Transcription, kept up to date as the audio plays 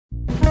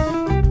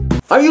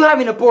Are you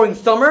having a boring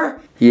summer?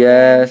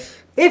 Yes.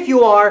 If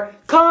you are,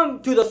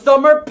 come to the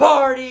summer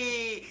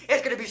party.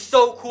 It's gonna be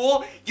so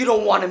cool. You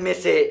don't want to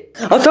miss it.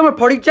 A summer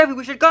party, Jeffy,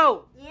 we should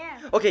go. Yeah.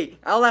 Okay,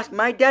 I'll ask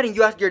my dad and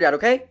you ask your dad,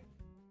 okay?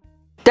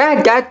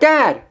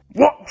 Dad.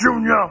 What,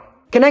 Junior?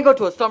 Can I go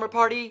to a summer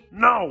party?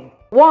 No.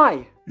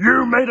 Why?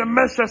 You made a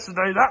mess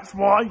yesterday, that's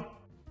why.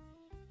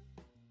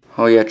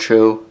 Oh yeah,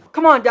 true.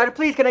 Come on, Dad,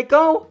 please, can I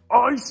go?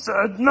 I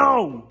said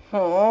no.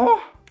 Aww.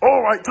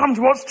 Alright, time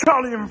to watch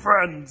Charlie and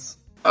Friends.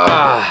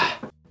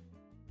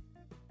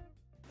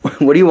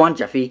 What do you want,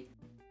 Jeffy?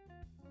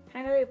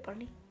 Can I go to a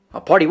party? A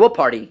party? What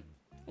party?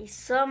 A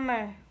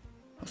summer.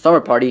 A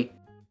summer party?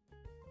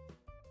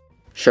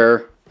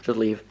 Sure, just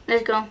leave.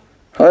 Let's go.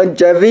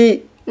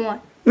 Jeffy?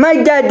 What?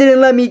 My dad didn't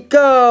let me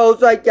go,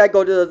 so I can't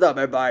go to the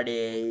summer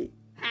party.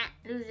 Ha,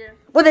 loser.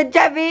 Was it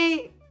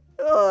Jeffy?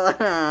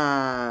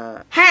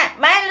 Ha,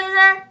 bye,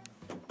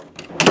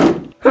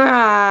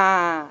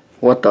 loser.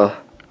 What the?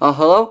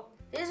 Hello?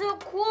 This is so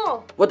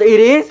cool. What, it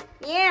is?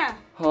 Yeah.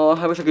 Oh,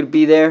 I wish I could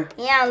be there.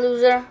 Yeah,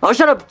 loser. Oh,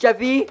 shut up,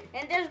 Jeffy.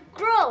 And there's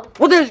girls.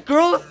 What, there's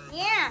girls?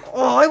 Yeah.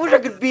 Oh, I wish I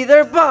could be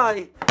there.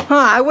 Bye.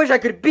 I wish I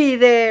could be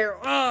there.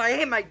 Oh, I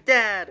hate my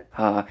dad.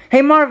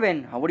 Hey,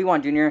 Marvin. What do you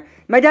want, Junior?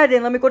 My dad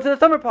didn't let me go to the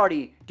summer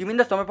party. Do you mean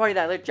the summer party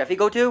that I let Jeffy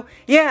go to?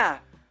 Yeah.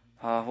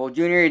 Well,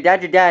 Junior, your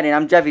dad's your dad, and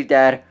I'm Jeffy's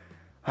dad.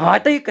 I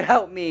thought you could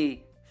help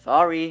me.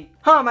 Sorry.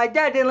 My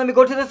dad didn't let me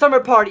go to the summer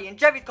party, and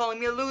Jeffy's calling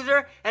me a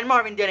loser, and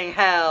Marvin didn't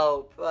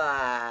help.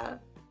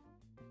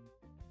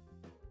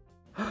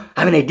 I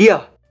have an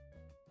idea.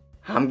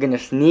 I'm gonna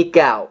sneak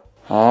out.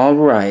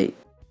 Alright.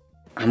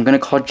 I'm gonna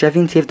call Jeffy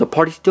and see if the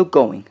party's still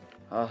going.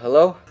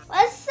 Hello?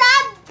 What's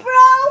up,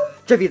 bro?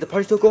 Jeffy, is the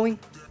party still going?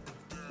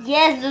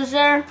 Yes,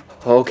 loser.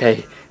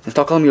 Okay, then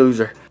stop calling me a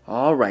loser.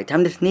 Alright,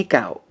 time to sneak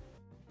out.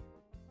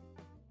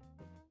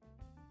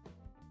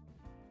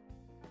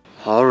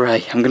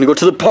 Alright, I'm gonna go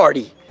to the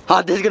party.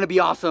 This is gonna be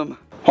awesome.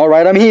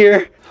 Alright, I'm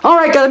here.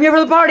 Alright, guys, I'm here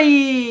for the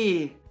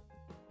party.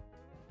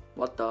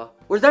 What the?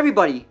 Where's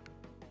everybody?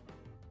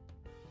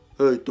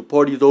 Hey, the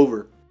party's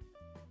over.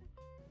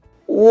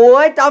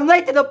 What? I'm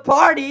late to the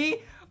party?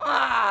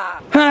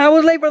 I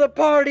was late for the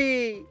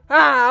party.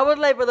 I was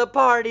late for the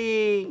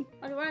party.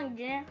 What's wrong,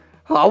 Junior?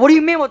 What do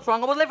you mean what's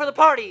wrong? I was late for the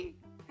party.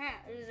 Ha,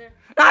 loser.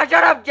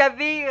 Shut up,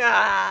 Jeffy.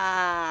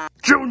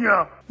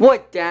 Junior!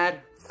 What,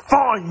 Dad?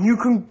 Fine, you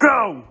can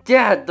go.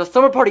 Dad, the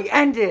summer party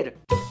ended.